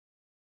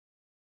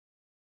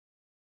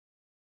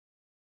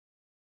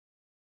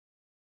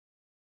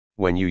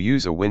When you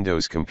use a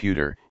Windows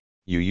computer,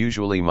 you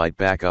usually might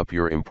back up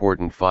your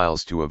important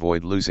files to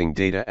avoid losing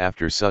data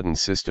after sudden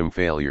system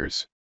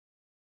failures.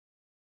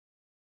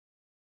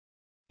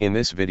 In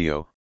this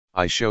video,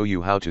 I show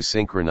you how to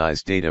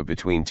synchronize data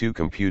between two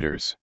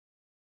computers.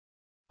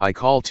 I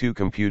call two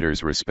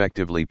computers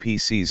respectively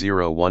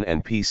PC01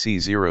 and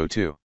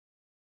PC02.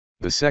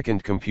 The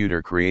second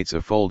computer creates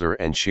a folder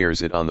and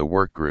shares it on the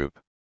workgroup.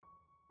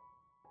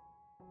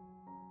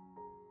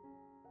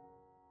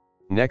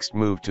 Next,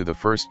 move to the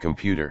first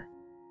computer.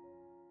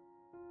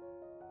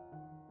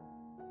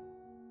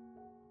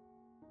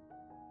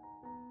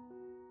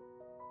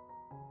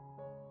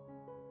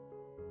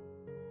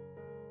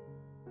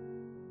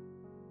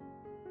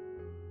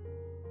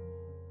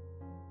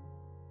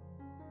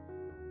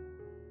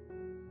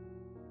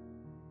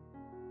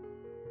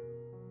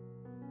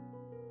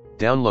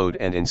 Download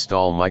and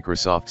install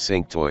Microsoft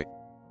Synctoy.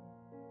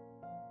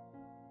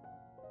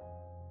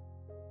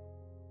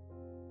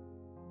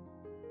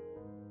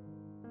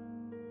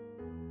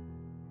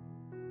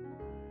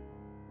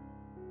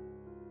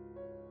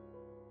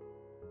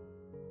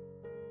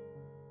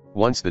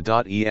 Once the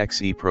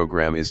 .exe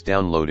program is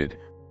downloaded,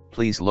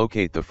 please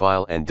locate the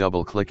file and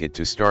double-click it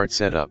to start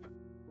setup.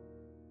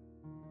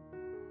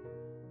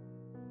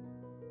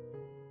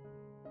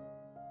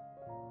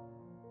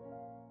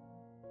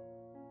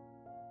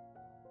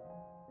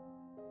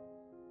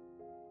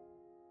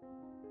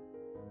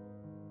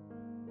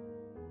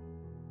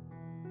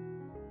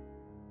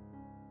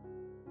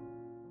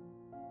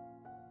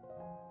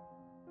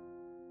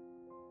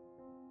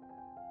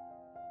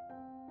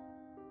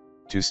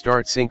 To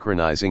start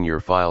synchronizing your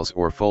files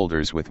or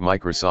folders with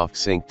Microsoft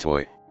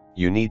Synctoy,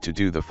 you need to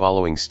do the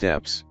following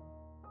steps.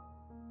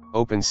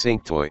 Open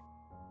Synctoy.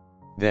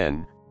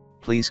 Then,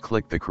 please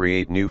click the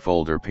Create New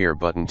Folder Pair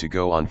button to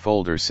go on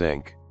Folder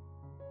Sync.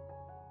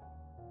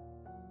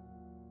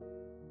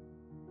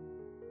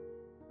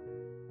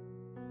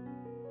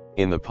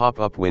 In the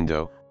pop-up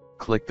window,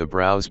 click the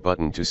Browse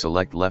button to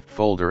select left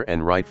folder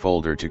and right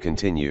folder to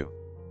continue.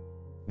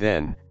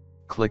 Then,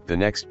 click the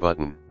Next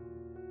button.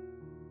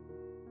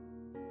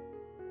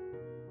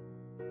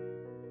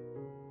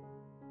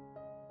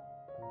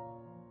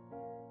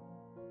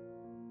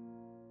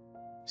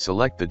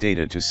 Select the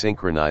data to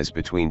synchronize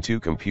between two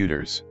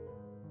computers.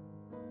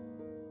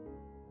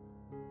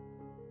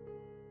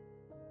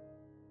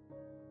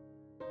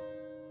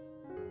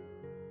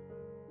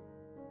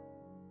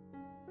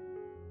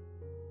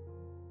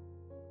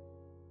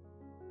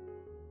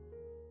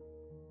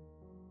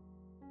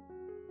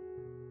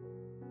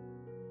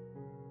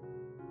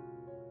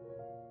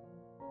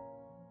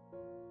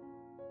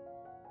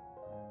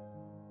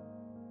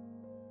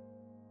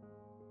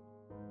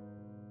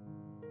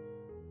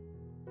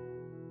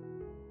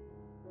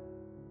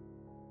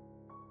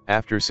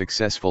 After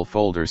successful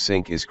folder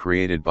sync is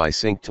created by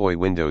Synctoy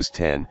Windows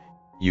 10,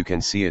 you can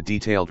see a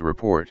detailed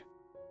report.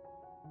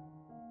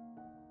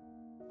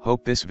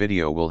 Hope this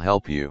video will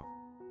help you.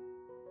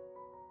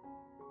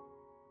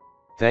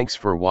 Thanks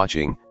for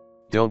watching.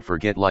 Don't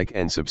forget like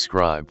and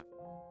subscribe.